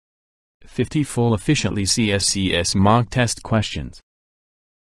50 full efficiently Cscs mock test questions.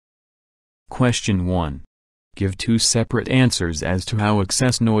 Question 1. Give two separate answers as to how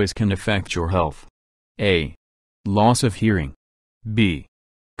excess noise can affect your health. A. Loss of hearing. B.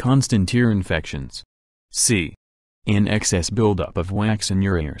 Constant ear infections. C. An excess buildup of wax in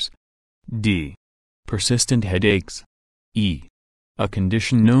your ears. D. Persistent headaches. E. A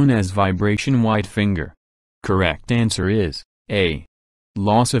condition known as vibration white finger. Correct answer is A.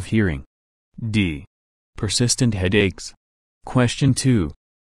 Loss of hearing. D. Persistent headaches. Question 2.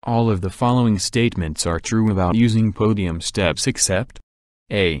 All of the following statements are true about using podium steps except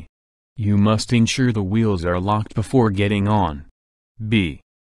A. You must ensure the wheels are locked before getting on. B.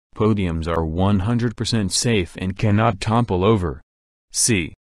 Podiums are 100% safe and cannot topple over.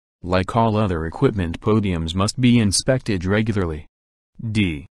 C. Like all other equipment, podiums must be inspected regularly.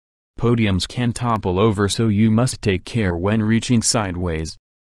 D. Podiums can topple over, so you must take care when reaching sideways.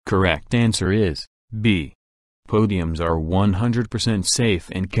 Correct answer is B. Podiums are 100% safe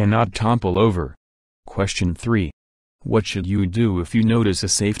and cannot topple over. Question 3. What should you do if you notice a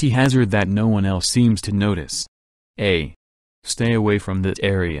safety hazard that no one else seems to notice? A. Stay away from that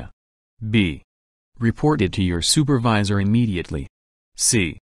area. B. Report it to your supervisor immediately.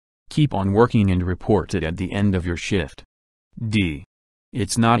 C. Keep on working and report it at the end of your shift. D.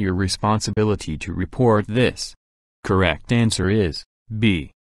 It's not your responsibility to report this. Correct answer is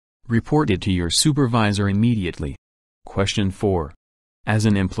B. Report it to your supervisor immediately. Question 4. As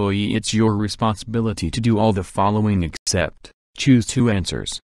an employee, it's your responsibility to do all the following except choose two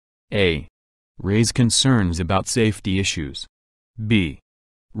answers. A. Raise concerns about safety issues. B.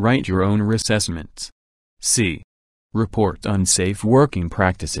 Write your own risk assessments. C. Report unsafe working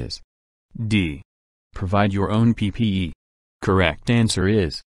practices. D. Provide your own PPE. Correct answer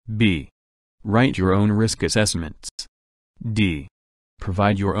is B. Write your own risk assessments. D.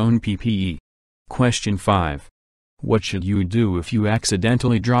 Provide your own PPE. Question 5. What should you do if you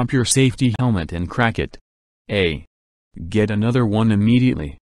accidentally drop your safety helmet and crack it? A. Get another one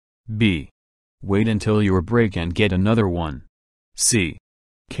immediately. B. Wait until your break and get another one. C.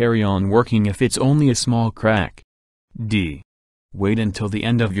 Carry on working if it's only a small crack. D. Wait until the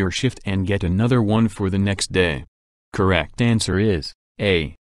end of your shift and get another one for the next day. Correct answer is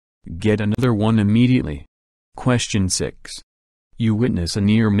A. Get another one immediately. Question 6. You witness a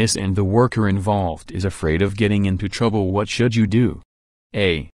near miss and the worker involved is afraid of getting into trouble. What should you do?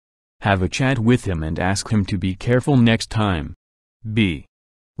 A. Have a chat with him and ask him to be careful next time. B.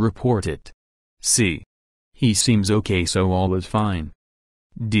 Report it. C. He seems okay, so all is fine.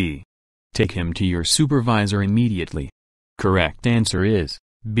 D. Take him to your supervisor immediately. Correct answer is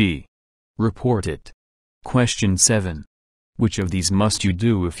B. Report it. Question 7. Which of these must you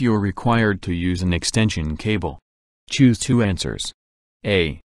do if you're required to use an extension cable? Choose two answers.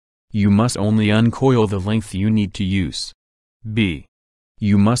 A. You must only uncoil the length you need to use. B.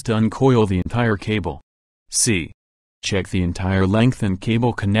 You must uncoil the entire cable. C. Check the entire length and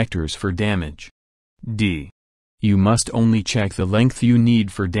cable connectors for damage. D. You must only check the length you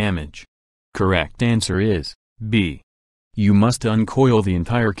need for damage. Correct answer is B. You must uncoil the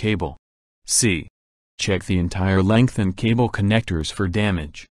entire cable. C. Check the entire length and cable connectors for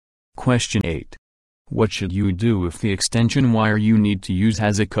damage. Question 8. What should you do if the extension wire you need to use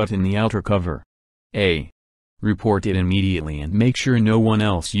has a cut in the outer cover? A. Report it immediately and make sure no one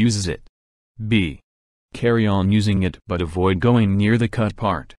else uses it. B. Carry on using it but avoid going near the cut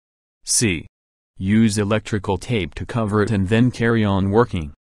part. C. Use electrical tape to cover it and then carry on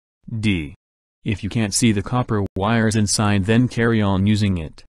working. D. If you can't see the copper wires inside, then carry on using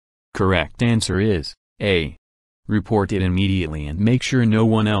it. Correct answer is A. Report it immediately and make sure no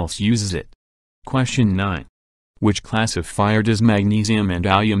one else uses it. Question 9. Which class of fire does magnesium and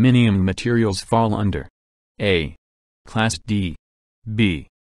aluminum materials fall under? A. Class D. B.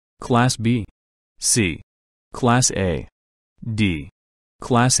 Class B. C. Class A. D.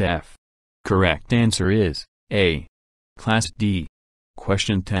 Class F. Correct answer is A. Class D.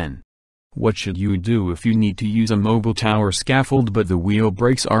 Question 10. What should you do if you need to use a mobile tower scaffold but the wheel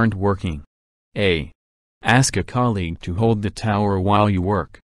brakes aren't working? A. Ask a colleague to hold the tower while you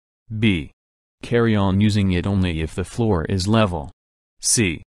work. B. Carry on using it only if the floor is level.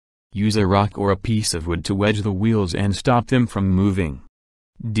 C. Use a rock or a piece of wood to wedge the wheels and stop them from moving.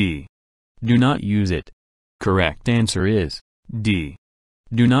 D. Do not use it. Correct answer is D.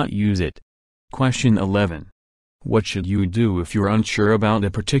 Do not use it. Question 11. What should you do if you're unsure about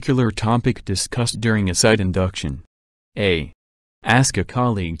a particular topic discussed during a site induction? A. Ask a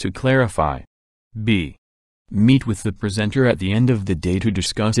colleague to clarify. B. Meet with the presenter at the end of the day to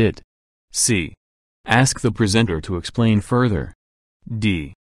discuss it. C. Ask the presenter to explain further.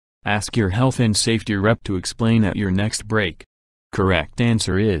 D. Ask your health and safety rep to explain at your next break. Correct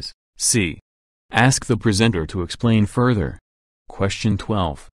answer is C. Ask the presenter to explain further. Question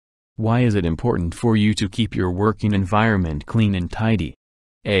 12. Why is it important for you to keep your working environment clean and tidy?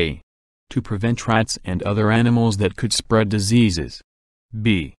 A. To prevent rats and other animals that could spread diseases.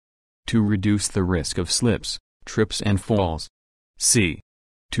 B. To reduce the risk of slips, trips and falls. C.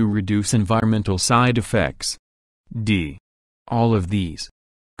 To reduce environmental side effects. D. All of these.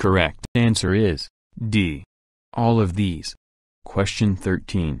 Correct answer is D. All of these. Question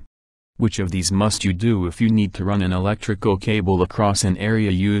 13. Which of these must you do if you need to run an electrical cable across an area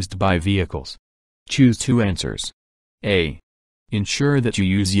used by vehicles? Choose two answers. A. Ensure that you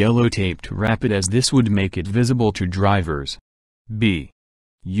use yellow tape to wrap it, as this would make it visible to drivers. B.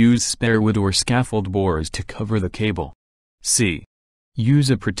 Use spare wood or scaffold boards to cover the cable. C.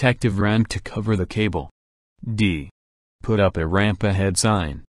 Use a protective ramp to cover the cable. D. Put up a ramp ahead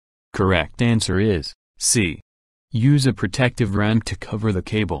sign. Correct answer is C. Use a protective ramp to cover the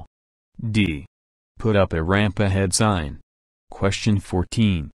cable. D. Put up a ramp ahead sign. Question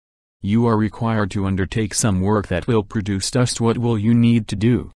 14. You are required to undertake some work that will produce dust. What will you need to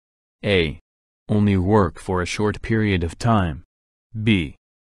do? A. Only work for a short period of time. B.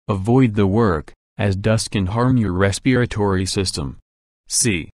 Avoid the work, as dust can harm your respiratory system.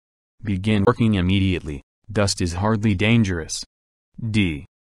 C. Begin working immediately, dust is hardly dangerous. D.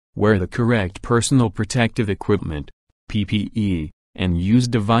 Wear the correct personal protective equipment, PPE, and use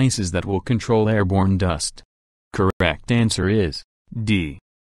devices that will control airborne dust. Correct answer is D.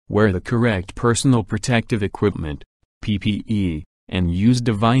 Wear the correct personal protective equipment, PPE, and use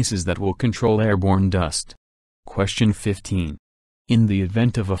devices that will control airborne dust. Question 15. In the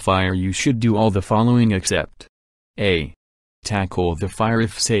event of a fire, you should do all the following except A. Tackle the fire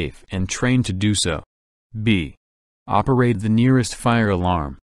if safe and train to do so. B. Operate the nearest fire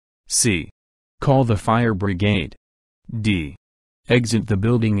alarm. C. Call the fire brigade. D. Exit the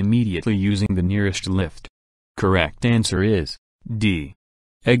building immediately using the nearest lift. Correct answer is D.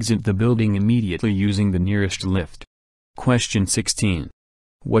 Exit the building immediately using the nearest lift. Question 16.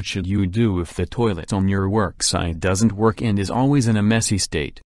 What should you do if the toilet on your work site doesn't work and is always in a messy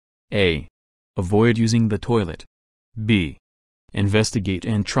state? A. Avoid using the toilet. B. Investigate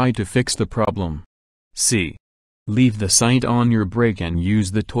and try to fix the problem. C. Leave the site on your break and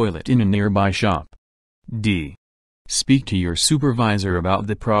use the toilet in a nearby shop. D. Speak to your supervisor about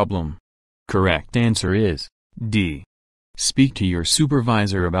the problem. Correct answer is D. Speak to your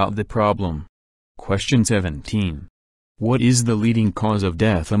supervisor about the problem. Question 17. What is the leading cause of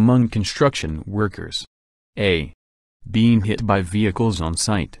death among construction workers? A. Being hit by vehicles on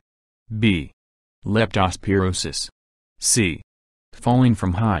site. B. Leptospirosis. C. Falling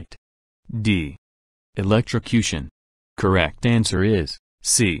from height. D. Electrocution. Correct answer is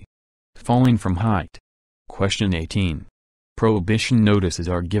C. Falling from height. Question 18. Prohibition notices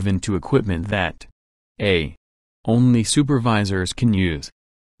are given to equipment that A. Only supervisors can use.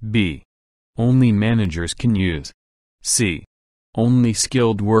 B. Only managers can use. C. Only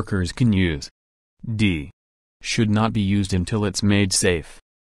skilled workers can use. D. Should not be used until it's made safe.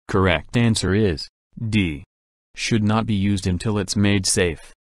 Correct answer is D. Should not be used until it's made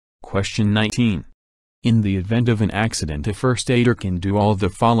safe. Question 19. In the event of an accident, a first aider can do all the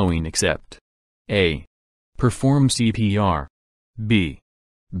following except A. Perform CPR. B.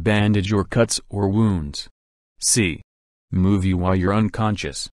 Bandage your cuts or wounds. C. Move you while you're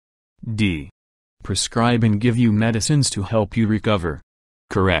unconscious. D. Prescribe and give you medicines to help you recover.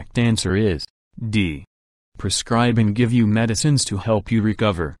 Correct answer is D. Prescribe and give you medicines to help you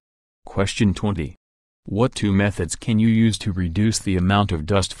recover. Question 20. What two methods can you use to reduce the amount of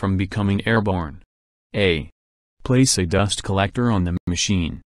dust from becoming airborne? A. Place a dust collector on the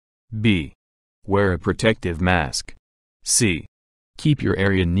machine. B. Wear a protective mask. C. Keep your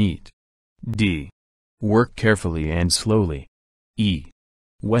area neat. D. Work carefully and slowly. E.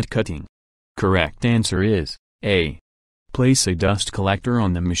 Wet cutting. Correct answer is A. Place a dust collector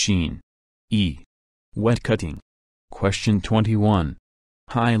on the machine. E. Wet cutting. Question 21.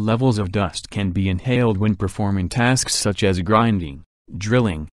 High levels of dust can be inhaled when performing tasks such as grinding,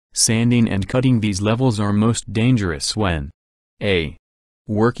 drilling, sanding and cutting. These levels are most dangerous when A.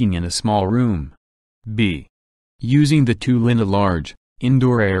 Working in a small room. B. Using the tool in a large,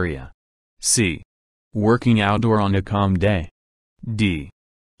 indoor area. C. Working outdoor on a calm day. D.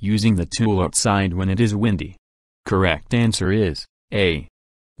 Using the tool outside when it is windy. Correct answer is A.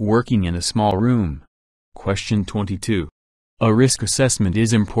 Working in a small room. Question 22. A risk assessment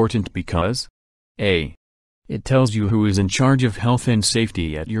is important because A. It tells you who is in charge of health and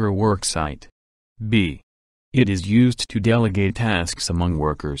safety at your work site. B. It is used to delegate tasks among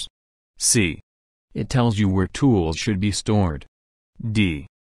workers. C. It tells you where tools should be stored. D.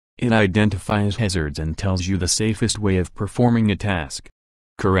 It identifies hazards and tells you the safest way of performing a task.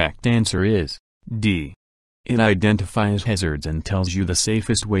 Correct answer is D. It identifies hazards and tells you the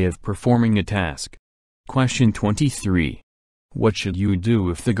safest way of performing a task. Question 23. What should you do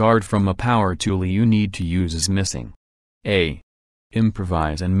if the guard from a power tool you need to use is missing? A.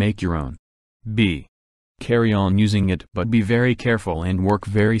 Improvise and make your own. B. Carry on using it but be very careful and work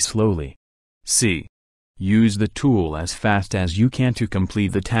very slowly. C. Use the tool as fast as you can to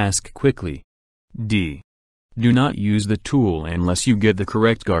complete the task quickly. D. Do not use the tool unless you get the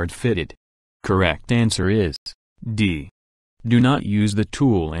correct guard fitted. Correct answer is D. Do not use the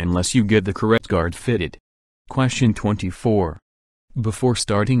tool unless you get the correct guard fitted. Question 24. Before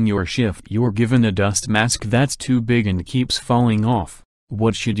starting your shift you're given a dust mask that's too big and keeps falling off.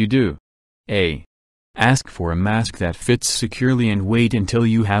 What should you do? A. Ask for a mask that fits securely and wait until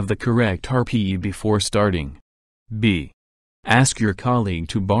you have the correct RPE before starting. B. Ask your colleague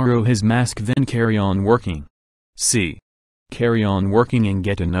to borrow his mask then carry on working. C. Carry on working and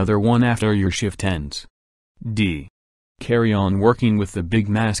get another one after your shift ends. D. Carry on working with the big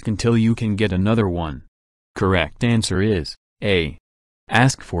mask until you can get another one. Correct answer is A.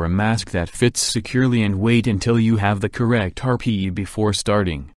 Ask for a mask that fits securely and wait until you have the correct RPE before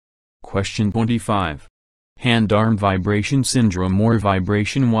starting. Question 25. Hand-arm vibration syndrome or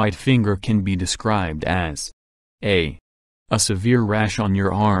vibration white finger can be described as A. A severe rash on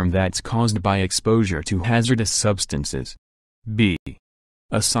your arm that's caused by exposure to hazardous substances. B.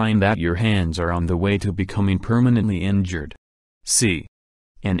 A sign that your hands are on the way to becoming permanently injured. C.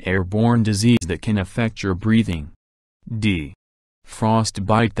 An airborne disease that can affect your breathing. D.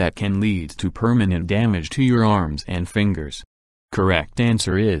 Frostbite that can lead to permanent damage to your arms and fingers. Correct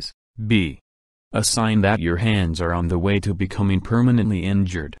answer is B. A sign that your hands are on the way to becoming permanently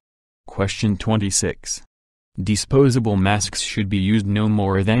injured. Question 26. Disposable masks should be used no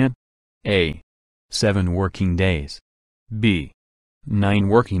more than A. 7 working days. B. 9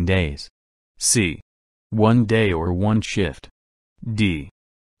 working days. C. 1 day or 1 shift. D.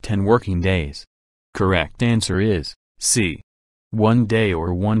 10 working days. Correct answer is C. 1 day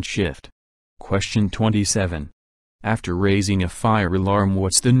or 1 shift. Question 27. After raising a fire alarm,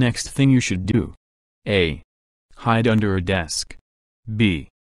 what's the next thing you should do? A. Hide under a desk. B.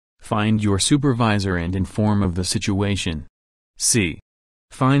 Find your supervisor and inform of the situation. C.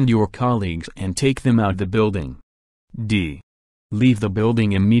 Find your colleagues and take them out the building. D. Leave the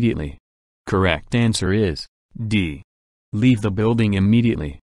building immediately. Correct answer is D. Leave the building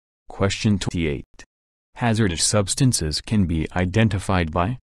immediately. Question 28. Hazardous substances can be identified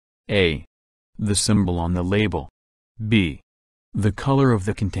by A. The symbol on the label. B. The color of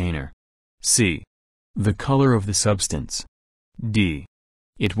the container. C. The color of the substance. D.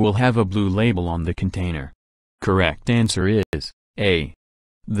 It will have a blue label on the container. Correct answer is A.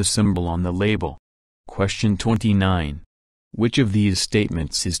 The symbol on the label. Question 29. Which of these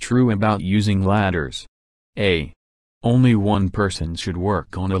statements is true about using ladders? A. Only one person should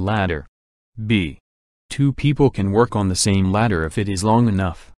work on a ladder. B. 2 people can work on the same ladder if it is long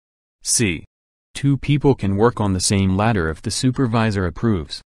enough. C. 2 people can work on the same ladder if the supervisor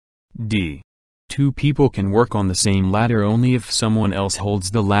approves. D. 2 people can work on the same ladder only if someone else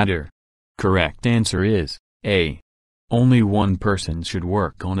holds the ladder. Correct answer is A. Only one person should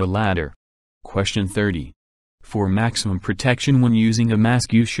work on a ladder. Question 30. For maximum protection when using a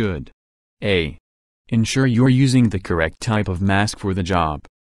mask you should A. Ensure you're using the correct type of mask for the job.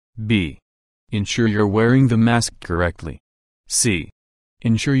 B. Ensure you're wearing the mask correctly. C.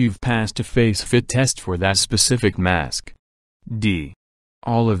 Ensure you've passed a face fit test for that specific mask. D.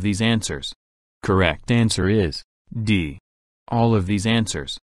 All of these answers. Correct answer is D. All of these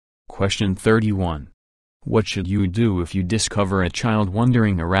answers. Question 31. What should you do if you discover a child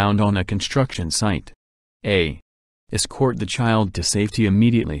wandering around on a construction site? A. Escort the child to safety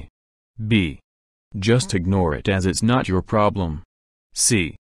immediately. B. Just ignore it as it's not your problem.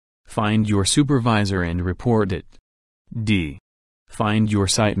 C. Find your supervisor and report it. D. Find your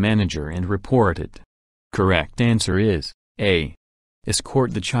site manager and report it. Correct answer is A.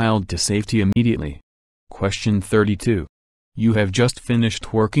 Escort the child to safety immediately. Question 32. You have just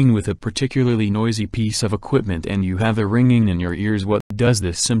finished working with a particularly noisy piece of equipment and you have a ringing in your ears. What does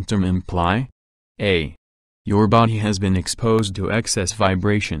this symptom imply? A. Your body has been exposed to excess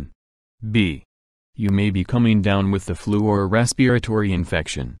vibration. B. You may be coming down with the flu or a respiratory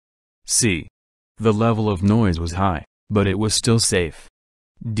infection. C. The level of noise was high, but it was still safe.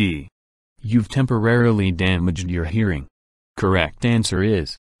 D. You've temporarily damaged your hearing. Correct answer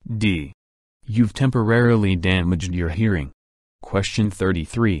is D. You've temporarily damaged your hearing. Question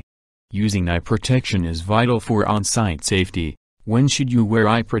 33. Using eye protection is vital for on-site safety. When should you wear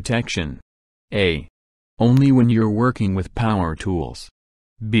eye protection? A. Only when you're working with power tools.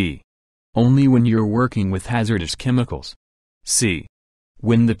 B. Only when you're working with hazardous chemicals. C.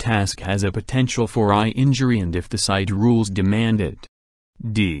 When the task has a potential for eye injury and if the site rules demand it.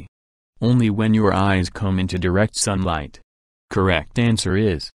 D. Only when your eyes come into direct sunlight. Correct answer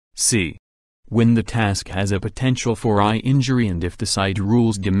is C. When the task has a potential for eye injury and if the site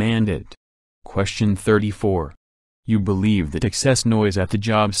rules demand it. Question 34. You believe that excess noise at the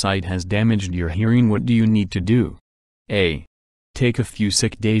job site has damaged your hearing. What do you need to do? A. Take a few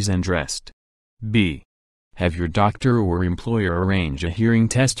sick days and rest. B. Have your doctor or employer arrange a hearing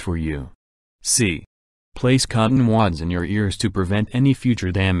test for you. C. Place cotton wads in your ears to prevent any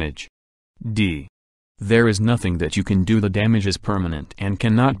future damage. D. There is nothing that you can do. The damage is permanent and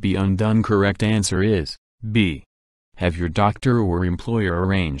cannot be undone. Correct answer is B. Have your doctor or employer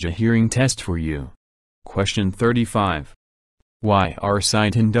arrange a hearing test for you. Question 35. Why are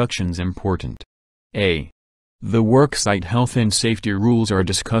site inductions important? A. The work site health and safety rules are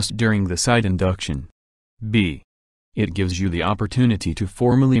discussed during the site induction. B. It gives you the opportunity to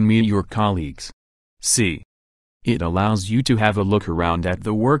formally meet your colleagues. C. It allows you to have a look around at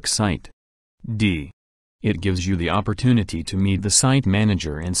the work site. D. It gives you the opportunity to meet the site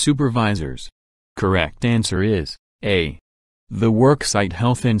manager and supervisors. Correct answer is A. The work site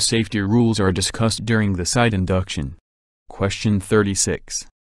health and safety rules are discussed during the site induction. Question 36.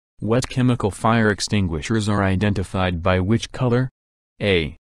 What chemical fire extinguishers are identified by which color?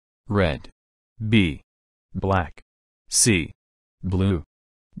 A. Red. B. Black. C. Blue.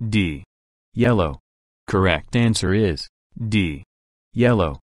 D. Yellow. Correct answer is D.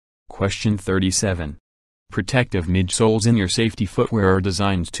 Yellow. Question 37. Protective midsoles in your safety footwear are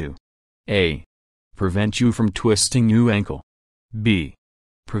designed to A. Prevent you from twisting your ankle. B.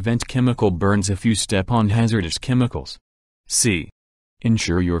 Prevent chemical burns if you step on hazardous chemicals. C.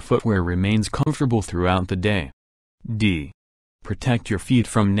 Ensure your footwear remains comfortable throughout the day. D. Protect your feet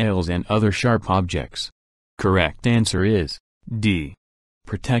from nails and other sharp objects. Correct answer is D.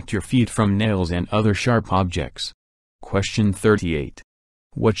 Protect your feet from nails and other sharp objects. Question 38.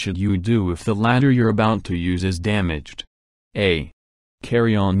 What should you do if the ladder you're about to use is damaged? A.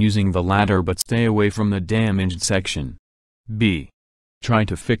 Carry on using the ladder but stay away from the damaged section. B. Try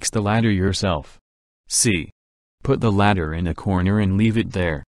to fix the ladder yourself. C. Put the ladder in a corner and leave it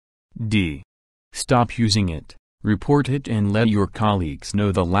there. D. Stop using it, report it and let your colleagues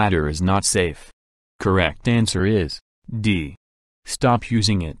know the ladder is not safe. Correct answer is D. Stop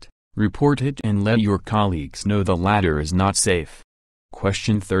using it, report it and let your colleagues know the ladder is not safe.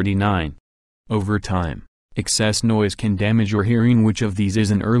 Question 39. Over time, excess noise can damage your hearing. Which of these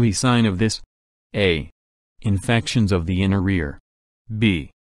is an early sign of this? A. Infections of the inner ear.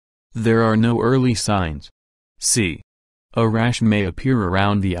 B. There are no early signs. C. A rash may appear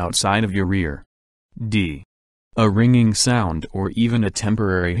around the outside of your ear. D. A ringing sound or even a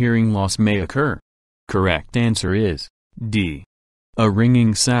temporary hearing loss may occur. Correct answer is D. A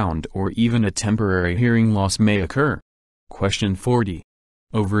ringing sound or even a temporary hearing loss may occur. Question 40.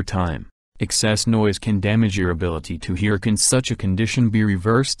 Over time, excess noise can damage your ability to hear. Can such a condition be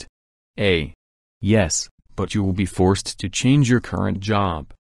reversed? A. Yes, but you will be forced to change your current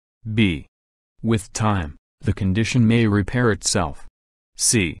job. B. With time, the condition may repair itself.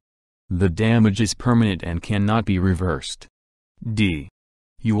 C. The damage is permanent and cannot be reversed. D.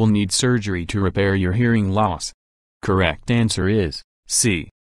 You will need surgery to repair your hearing loss. Correct answer is C.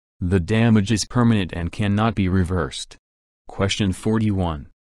 The damage is permanent and cannot be reversed. Question 41.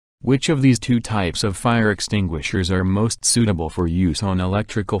 Which of these two types of fire extinguishers are most suitable for use on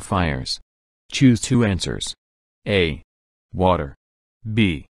electrical fires? Choose two answers. A. Water.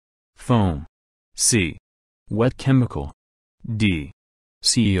 B. Foam. C. Wet chemical. D.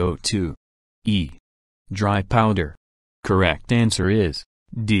 CO2. E. Dry powder. Correct answer is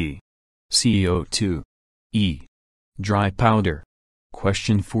D. CO2. E. Dry powder.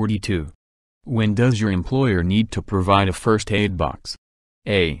 Question 42. When does your employer need to provide a first aid box?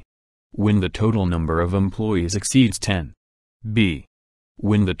 A. When the total number of employees exceeds 10. B.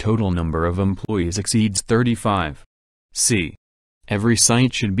 When the total number of employees exceeds 35. C. Every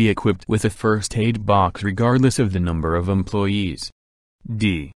site should be equipped with a first aid box regardless of the number of employees.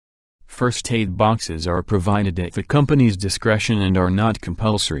 D. First aid boxes are provided at the company's discretion and are not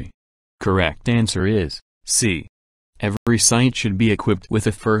compulsory. Correct answer is C. Every site should be equipped with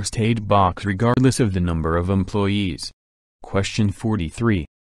a first aid box regardless of the number of employees. Question 43.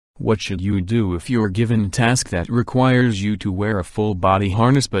 What should you do if you're given a task that requires you to wear a full body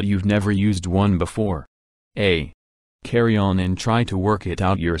harness but you've never used one before? A. Carry on and try to work it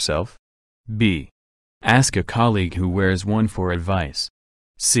out yourself. B. Ask a colleague who wears one for advice.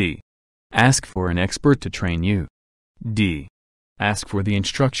 C. Ask for an expert to train you. D. Ask for the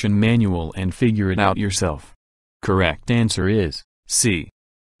instruction manual and figure it out yourself. Correct answer is C.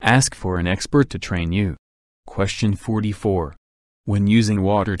 Ask for an expert to train you. Question 44. When using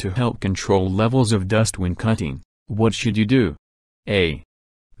water to help control levels of dust when cutting, what should you do? A.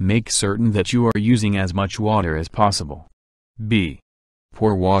 Make certain that you are using as much water as possible. B.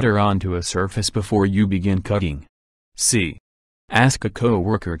 Pour water onto a surface before you begin cutting. C. Ask a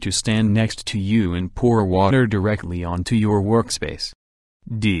co-worker to stand next to you and pour water directly onto your workspace.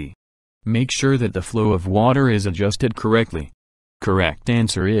 D. Make sure that the flow of water is adjusted correctly. Correct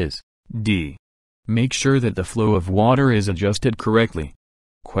answer is D. Make sure that the flow of water is adjusted correctly.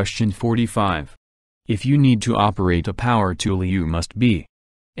 Question 45. If you need to operate a power tool, you must be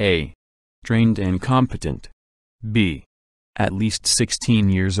A. Trained and competent. B. At least 16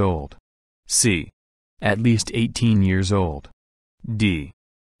 years old. C. At least 18 years old. D.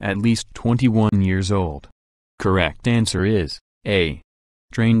 At least 21 years old. Correct answer is A.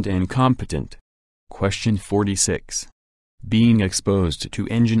 Trained and competent. Question 46. Being exposed to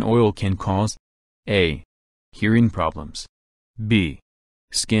engine oil can cause A. Hearing problems. B.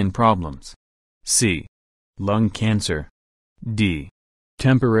 Skin problems. C. Lung cancer. D.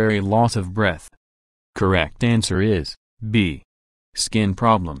 Temporary loss of breath. Correct answer is B. Skin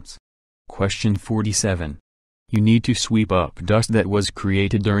problems. Question 47. You need to sweep up dust that was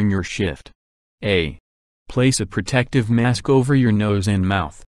created during your shift. A. Place a protective mask over your nose and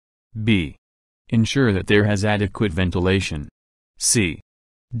mouth. B. Ensure that there has adequate ventilation. C.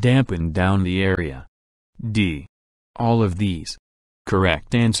 Dampen down the area. D. All of these.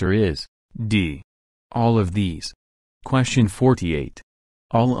 Correct answer is D. All of these. Question 48.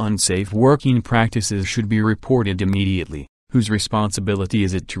 All unsafe working practices should be reported immediately. Whose responsibility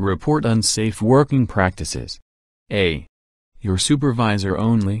is it to report unsafe working practices? A. Your supervisor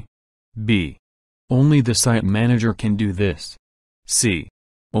only. B. Only the site manager can do this. C.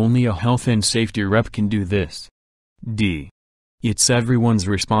 Only a health and safety rep can do this. D. It's everyone's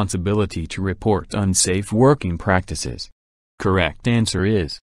responsibility to report unsafe working practices. Correct answer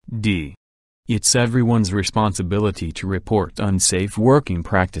is D. It's everyone's responsibility to report unsafe working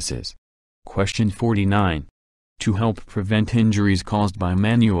practices. Question 49. To help prevent injuries caused by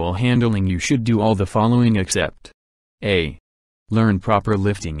manual handling, you should do all the following except A. Learn proper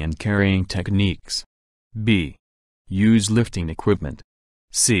lifting and carrying techniques. B. Use lifting equipment.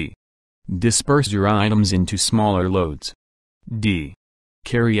 C. Disperse your items into smaller loads. D.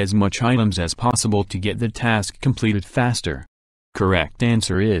 Carry as much items as possible to get the task completed faster. Correct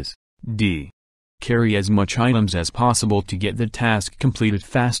answer is D. Carry as much items as possible to get the task completed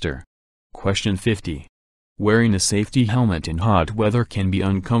faster. Question 50. Wearing a safety helmet in hot weather can be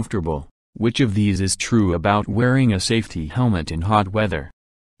uncomfortable. Which of these is true about wearing a safety helmet in hot weather?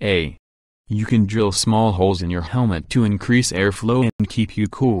 A. You can drill small holes in your helmet to increase airflow and keep you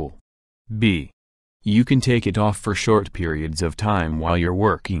cool. B. You can take it off for short periods of time while you're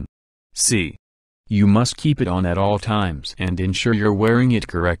working. C. You must keep it on at all times and ensure you're wearing it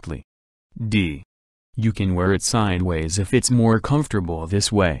correctly. D. You can wear it sideways if it's more comfortable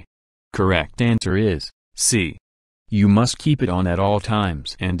this way. Correct answer is C. You must keep it on at all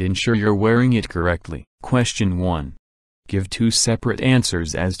times and ensure you're wearing it correctly. Question 1. Give two separate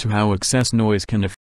answers as to how excess noise can affect